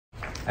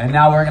And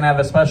now we're gonna have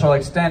a special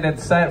extended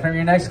set from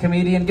your next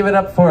comedian. Give it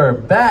up for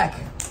Bak.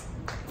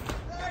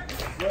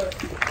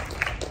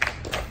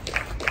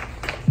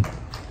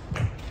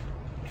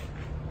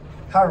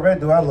 How red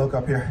do I look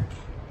up here?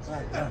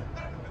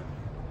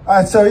 All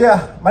right, so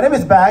yeah, my name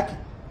is Bak,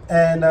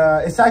 and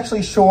it's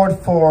actually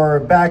short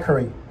for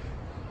Bakery.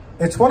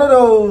 It's one of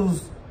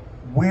those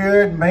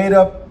weird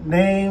made-up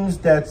names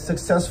that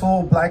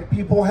successful black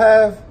people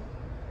have,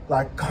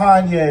 like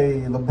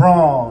Kanye,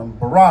 LeBron,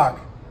 Barack,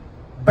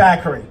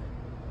 Bakery.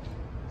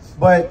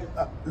 But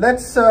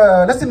let's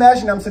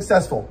imagine I'm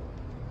successful.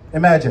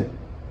 Imagine.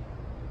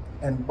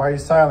 And by your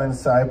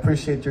silence, I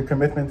appreciate your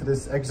commitment to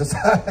this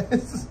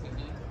exercise.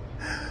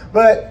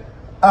 But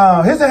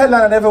here's a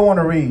headline I never want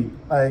to read.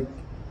 Like,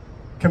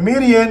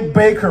 comedian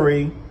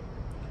Bakery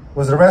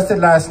was arrested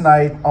last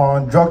night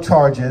on drug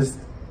charges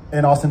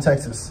in Austin,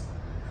 Texas.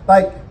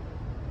 Like,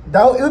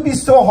 it would be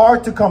so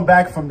hard to come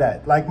back from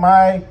that. Like,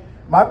 my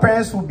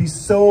parents would be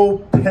so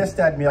pissed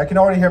at me. I can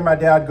already hear my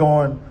dad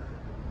going,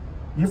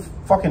 "You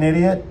fucking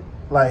idiot.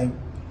 Like,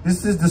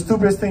 this is the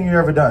stupidest thing you've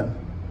ever done.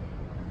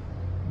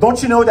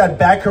 Don't you know that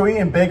Bakery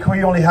and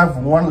Bakery only have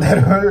one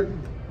letter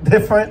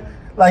different?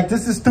 Like,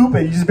 this is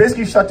stupid. You just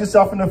basically shot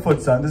yourself in the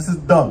foot, son. This is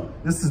dumb.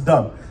 This is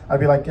dumb." I'd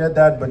be like, "Yeah,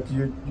 Dad, but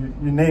you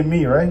named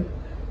me, right?"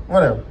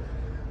 Whatever.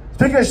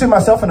 Speaking of shooting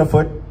myself in the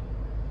foot,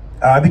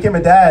 I became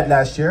a dad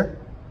last year.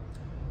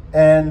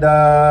 And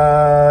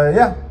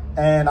yeah,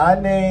 and I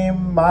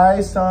named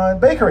my son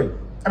Bakery.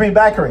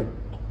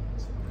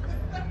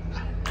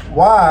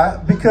 Why?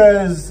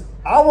 Because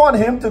I want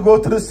him to go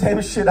through the same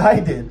shit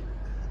I did.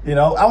 You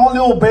know, I want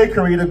little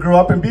Bakery to grow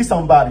up and be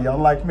somebody,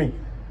 unlike me.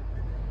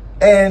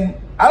 And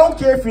I don't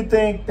care if you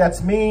think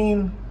that's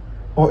mean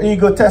or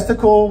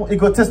egotistical,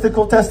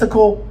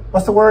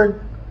 what's the word?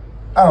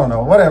 I don't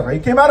know, whatever. He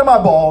came out of my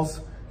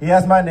balls. He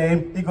has my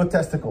name,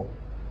 egotistical.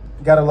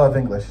 Gotta love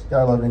English,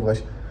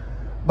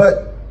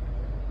 But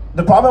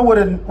the problem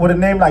with a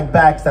name like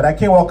Bak is that I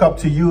can't walk up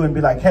to you and be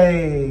like,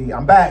 "Hey,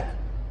 I'm Bak,"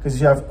 because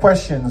you have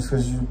questions,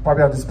 because you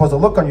probably have this supposed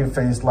look on your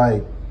face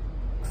like,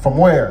 "From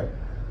where?"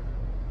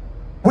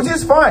 Which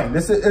is fine.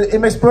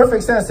 It makes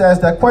perfect sense to ask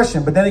that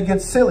question, but then it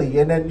gets silly.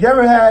 And then you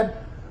ever had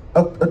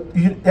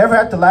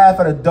to laugh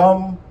at a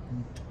dumb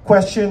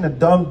question, a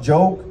dumb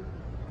joke,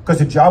 because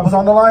your job was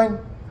on the line?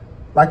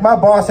 Like, my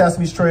boss asked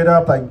me straight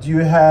up, like, "Do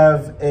you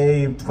have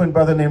a twin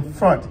brother named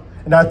Front?"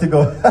 And I had to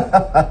go,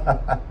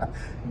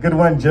 "Good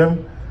one,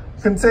 Jim."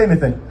 Couldn't say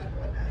anything.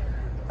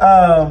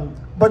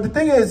 But the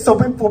thing is, so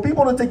for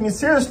people to take me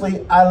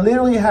seriously, I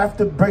literally have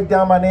to break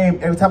down my name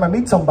every time I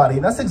meet somebody.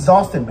 And that's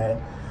exhausting, man.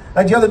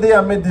 Like, the other day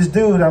I met this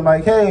dude. I'm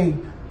like, "Hey,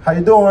 how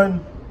you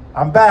doing?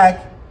 I'm Bak,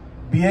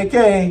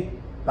 B-A-K,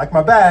 like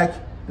my back."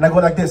 And I go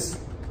like this,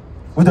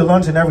 with the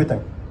lunch and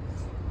everything.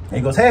 And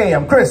he goes, "Hey,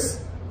 I'm Chris."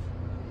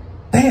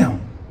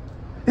 Damn,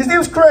 his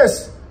name's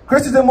Chris.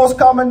 Chris is the most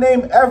common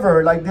name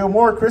ever. Like, there are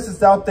more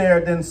Chris's out there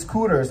than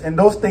scooters, and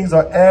those things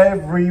are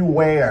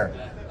everywhere.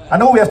 I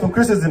know we have some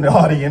Chris's in the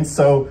audience,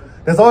 so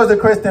there's always a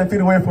Chris 10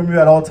 feet away from you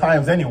at all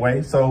times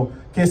anyway, so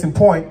case in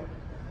point.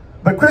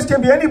 But Chris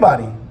can be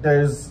anybody.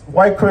 There's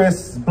white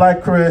Chris,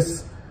 black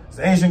Chris,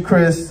 there's Asian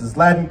Chris, there's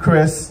Latin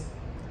Chris,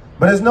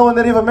 but there's no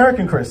Native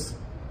American Chris.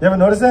 You ever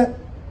notice that?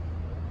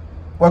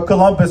 Well,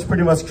 Columbus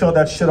pretty much killed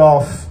that shit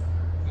off,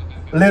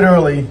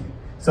 literally,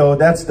 so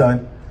that's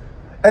done.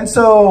 And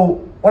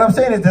so what I'm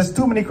saying is there's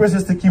too many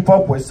Chris's to keep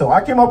up with. So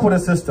I came up with a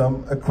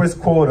system, a Chris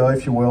quota,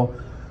 if you will,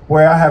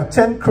 where I have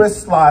 10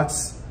 Chris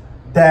slots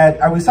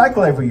that I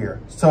recycle every year.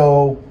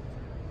 So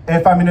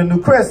if I'm in a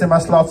new Chris and my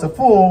slots are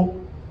full,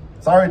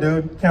 sorry,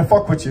 dude, can't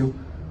fuck with you.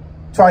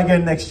 Try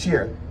again next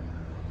year.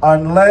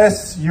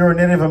 Unless you're a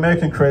Native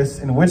American Chris,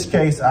 in which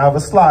case I have a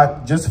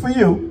slot just for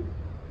you,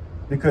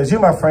 because you,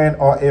 my friend,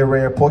 are a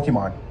rare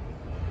Pokemon.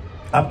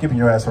 I'm keeping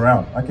your ass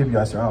around. I'll keep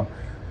your ass around.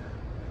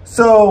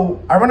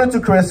 So I run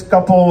into Chris a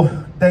couple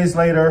days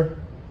later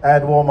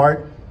at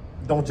Walmart.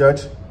 Don't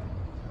judge.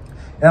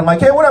 And I'm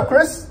like, "Hey, what up,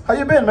 Chris? How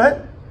you been,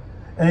 man?"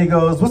 And he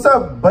goes, "What's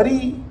up,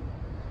 buddy?"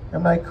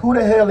 I'm like, "Who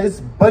the hell is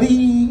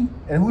buddy?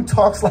 And who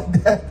talks like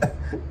that?"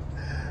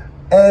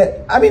 And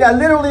I mean, I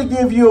literally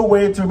give you a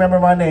way to remember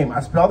my name.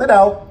 I spelled it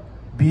out,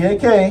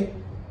 B-A-K,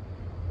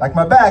 like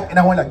my back, and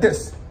I went like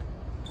this.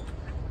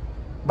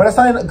 But that's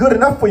not good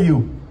enough for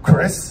you,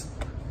 Chris.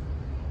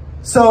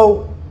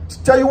 So,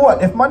 tell you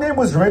what, if my name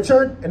was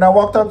Richard and I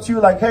walked up to you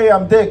like, "Hey,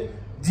 I'm Dick,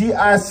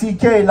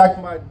 D-I-C-K,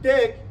 like my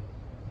dick,"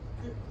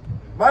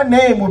 my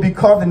name would be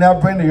carved in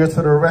that brain of yours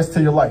for the rest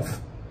of your life.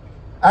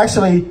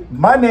 Actually,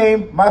 my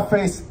name, my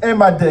face, and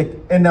my dick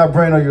in that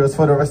brain of yours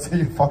for the rest of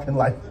your fucking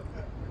life.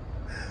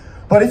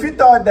 But if you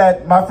thought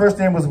that my first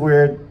name was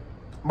weird,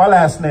 my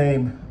last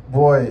name,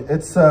 boy,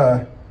 it's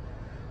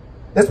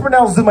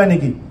pronounced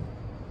Zoumanigui.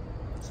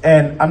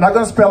 And I'm not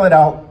gonna spell it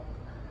out,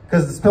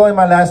 because spelling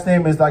my last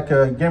name is like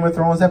a Game of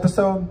Thrones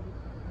episode.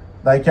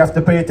 Like, you have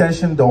to pay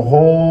attention the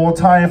whole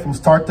time from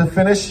start to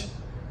finish,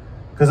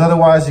 because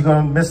otherwise you're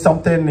gonna miss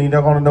something and you're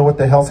not gonna know what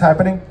the hell's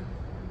happening.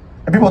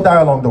 And people die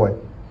along the way.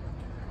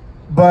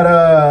 But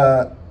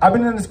I've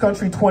been in this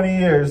country 20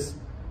 years,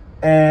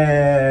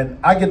 And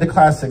I get the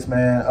classics,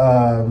 man.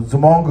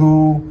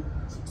 Zumongu,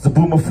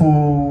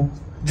 Zabumafu,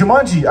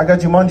 Jumanji. I got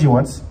Jumanji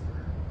once.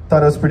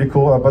 Thought it was pretty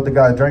cool. I bought the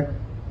guy a drink.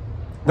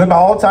 But my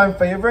all-time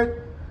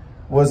favorite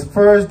was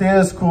first day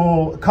of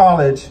school,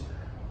 college,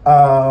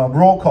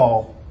 roll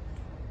call.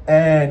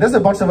 And there's a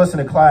bunch of us in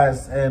the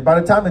class. And by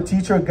the time the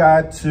teacher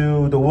got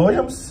to the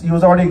Williams, he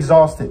was already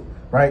exhausted,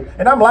 right?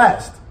 And I'm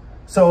last.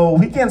 So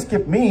he can't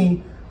skip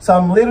me. So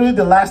I'm literally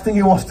the last thing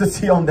he wants to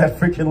see on that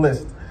freaking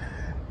list.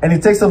 And he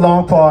takes a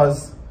long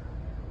pause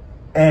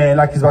and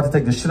like he's about to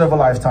take the shit of a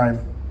lifetime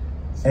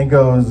and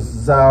goes,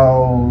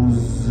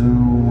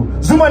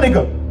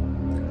 Zoumanigui.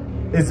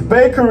 It's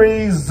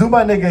Bakery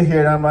Zoumanigui here.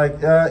 And I'm like,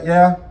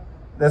 yeah,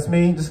 that's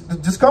me.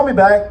 Just call me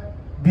back.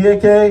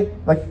 BAK,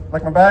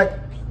 like my back.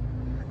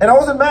 And I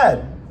wasn't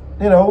mad,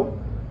 you know,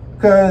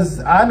 because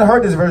I hadn't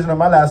heard this version of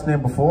my last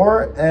name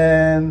before.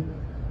 And,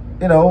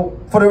 you know,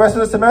 for the rest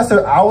of the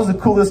semester, I was the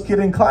coolest kid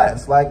in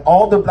class. Like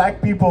all the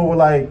black people were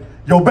like,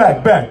 yo,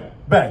 back.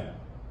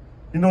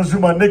 You know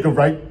Zoumanigui,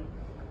 right?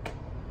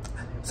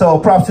 So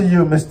props to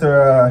you,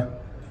 Mr.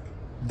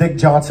 Dick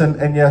Johnson.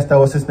 And yes, that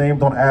was his name.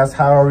 Don't ask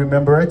how I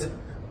remember it.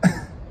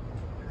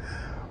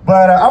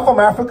 But I'm from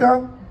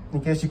Africa, in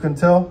case you couldn't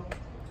tell.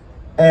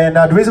 And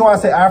the reason why I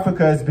say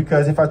Africa is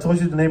because if I told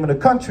you the name of the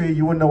country,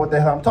 you wouldn't know what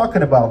the hell I'm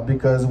talking about.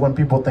 Because when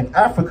people think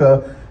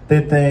Africa,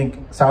 they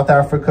think South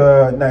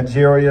Africa,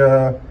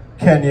 Nigeria,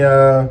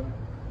 Kenya,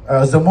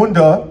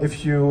 Zamunda,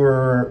 if you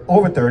were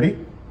over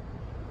 30.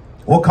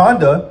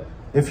 Wakanda,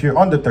 if you're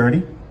under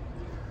 30.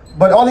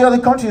 But all the other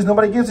countries,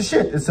 nobody gives a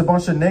shit. It's a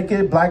bunch of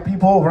naked black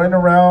people running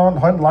around,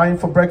 hunting lion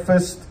for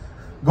breakfast,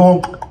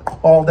 going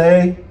all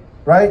day,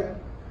 right?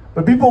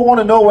 But people want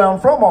to know where I'm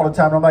from all the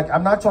time. I'm like,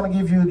 I'm not trying to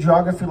give you a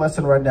geography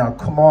lesson right now.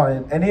 Come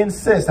on. And they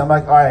insist. I'm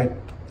like, all right,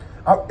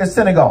 it's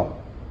Senegal.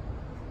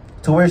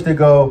 To which they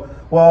go,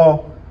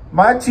 well,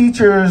 my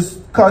teacher's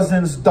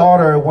cousin's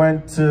daughter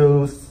went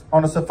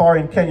on a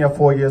safari in Kenya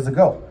 4 years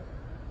ago.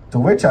 To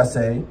which I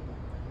say,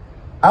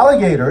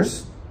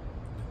 alligators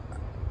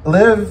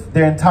live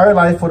their entire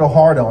life with a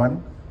hard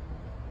on,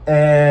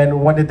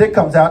 and when the dick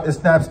comes out, it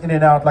snaps in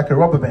and out like a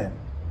rubber band.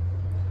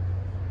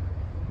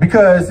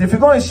 Because if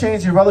you're going to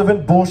exchange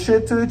irrelevant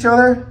bullshit to each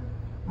other,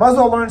 might as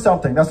well learn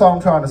something. That's all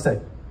I'm trying to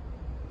say.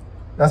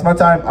 That's my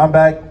time. I'm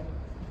back.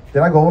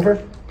 Did I go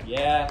over?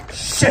 Yeah.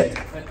 Shit.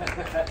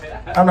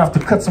 I'm gonna have to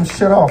cut some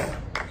shit off.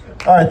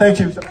 All right, thank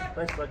you.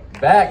 Thanks, bud.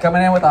 Bak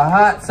coming in with a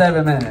hot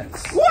 7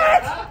 minutes.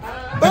 What?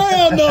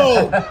 Hell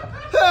no.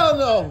 Hell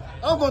no.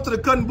 I'm going to the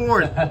cutting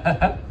board.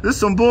 This is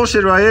some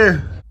bullshit right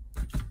here.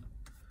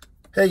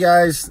 Hey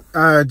guys,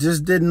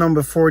 just did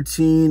number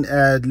 14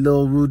 at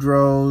Lil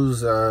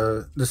Rudrow's,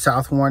 the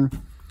South one.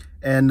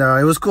 And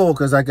it was cool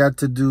because I got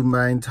to do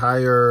my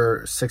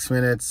entire 6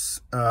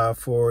 minutes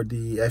for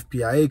the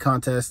FPIA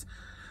contest.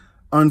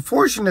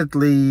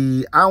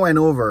 Unfortunately, I went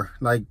over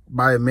like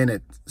by a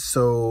minute.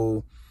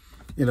 So,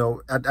 you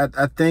know,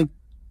 I think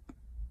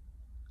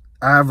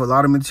I have a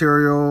lot of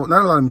material,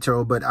 not a lot of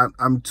material, but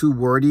I'm too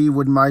wordy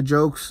with my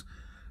jokes.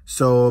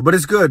 So, but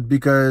it's good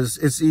because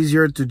it's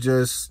easier to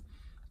just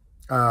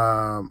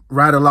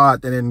write a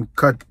lot and then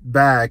cut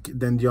back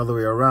than the other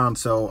way around.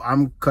 So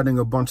I'm cutting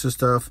a bunch of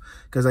stuff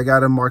because I got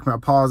to mark my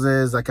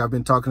pauses like I've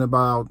been talking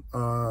about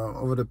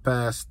over the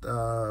past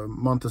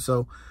month or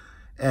so.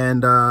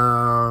 And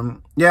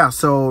yeah,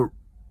 so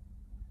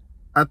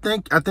I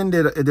think I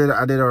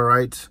did all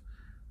right.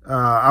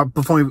 I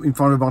performed in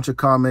front of a bunch of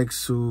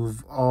comics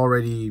who've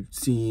already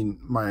seen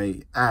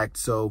my act.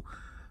 So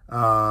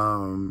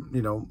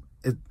you know,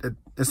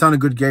 it's not a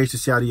good gauge to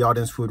see how the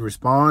audience would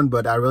respond,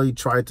 but I really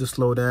tried to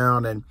slow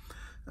down and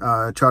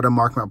try to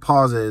mark my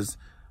pauses.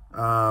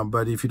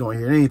 But if you don't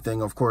hear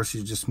anything, of course,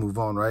 you just move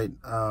on, right?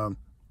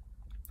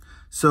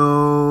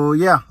 So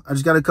yeah, I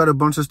just got to cut a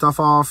bunch of stuff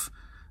off,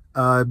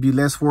 be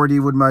less wordy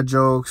with my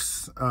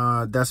jokes.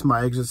 That's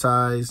my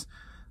exercise.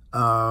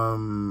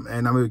 And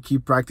I'm going to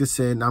keep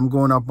practicing. I'm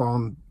going up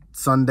on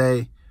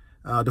Sunday,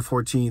 the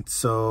 14th.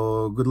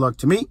 So good luck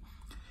to me.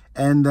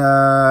 And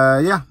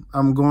yeah,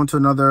 I'm going to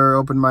another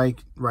open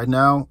mic right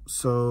now.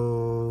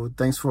 So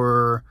thanks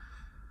for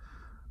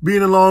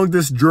being along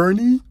this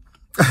journey.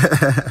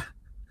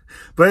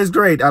 But it's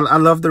great. I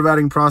love the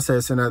writing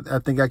process, and I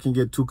think I can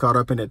get too caught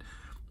up in it.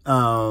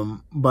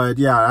 But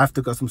yeah, I have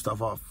to cut some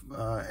stuff off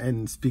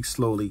and speak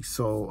slowly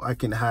so I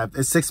can have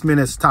 6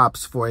 minutes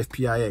tops for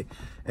FPIA.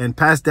 And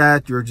past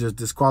that, you're just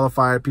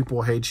disqualified.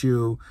 People hate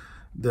you.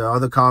 The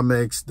other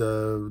comics,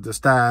 the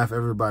staff,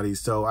 everybody.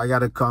 So I got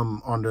to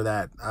come under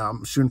that.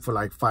 I'm shooting for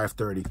like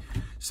 5:30.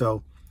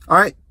 So, all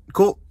right,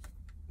 cool.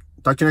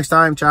 Talk to you next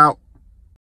time. Ciao.